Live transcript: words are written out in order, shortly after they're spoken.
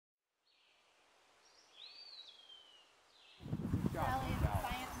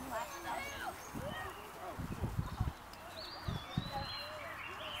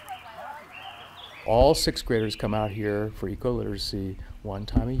all sixth graders come out here for eco-literacy one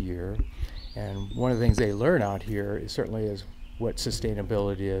time a year. And one of the things they learn out here is certainly what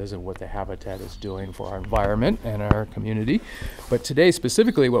sustainability is and what the habitat is doing for our environment and our community. But today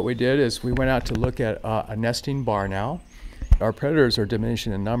specifically what we did is we went out to look at a nesting barn owl. Our predators are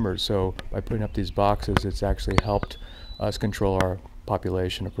diminishing in numbers, so by putting up these boxes it's actually helped us control our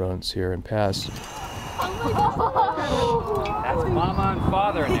population of rodents here and pests. That's mama and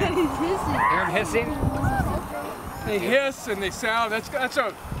father in there. Hear them hissing? They hiss and they sound. That's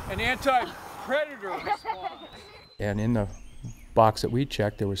an anti-predator response. And in the box that we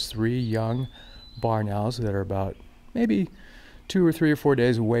checked, there was 3 young barn owls that are about maybe 2 or 3 or 4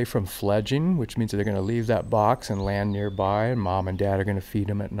 days away from fledging, which means that they're going to leave that box and land nearby, and mom and dad are going to feed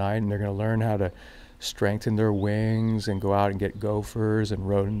them at night, and they're going to learn how to strengthen their wings and go out and get gophers and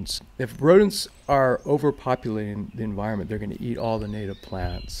rodents. If rodents are overpopulating the environment, they're going to eat all the native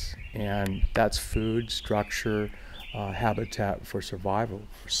plants, and that's food, structure, habitat for survival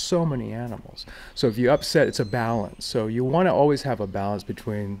for so many animals. So if you upset, it's a balance. So you want to always have a balance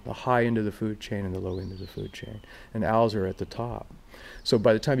between the high end of the food chain and the low end of the food chain. And owls are at the top. So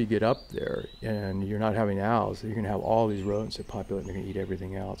by the time you get up there and you're not having owls, you're going to have all these rodents that populate and they're going to eat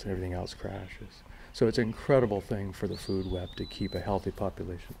everything else, and everything else crashes. So it's an incredible thing for the food web to keep a healthy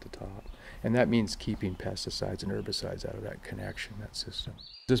population at the top. And that means keeping pesticides and herbicides out of that connection, that system.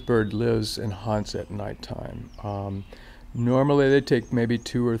 This bird lives and hunts at nighttime. Normally they take maybe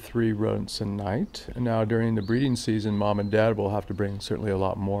 2 or 3 rodents a night. And now during the breeding season, mom and dad will have to bring certainly a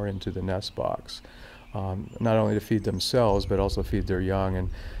lot more into the nest box. Not only to feed themselves, but also feed their young. And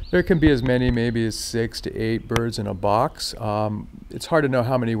there can be as many, maybe as 6 to 8 birds in a box. It's hard to know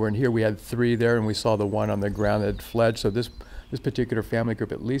how many were in here. We had 3 there, and we saw the one on the ground that had fledged. So this particular family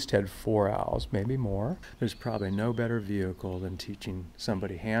group at least had 4 owls, maybe more. There's probably no better vehicle than teaching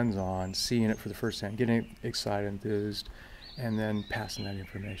somebody hands-on, seeing it for the first time, getting excited, enthused, and then passing that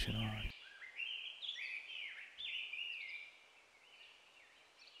information on.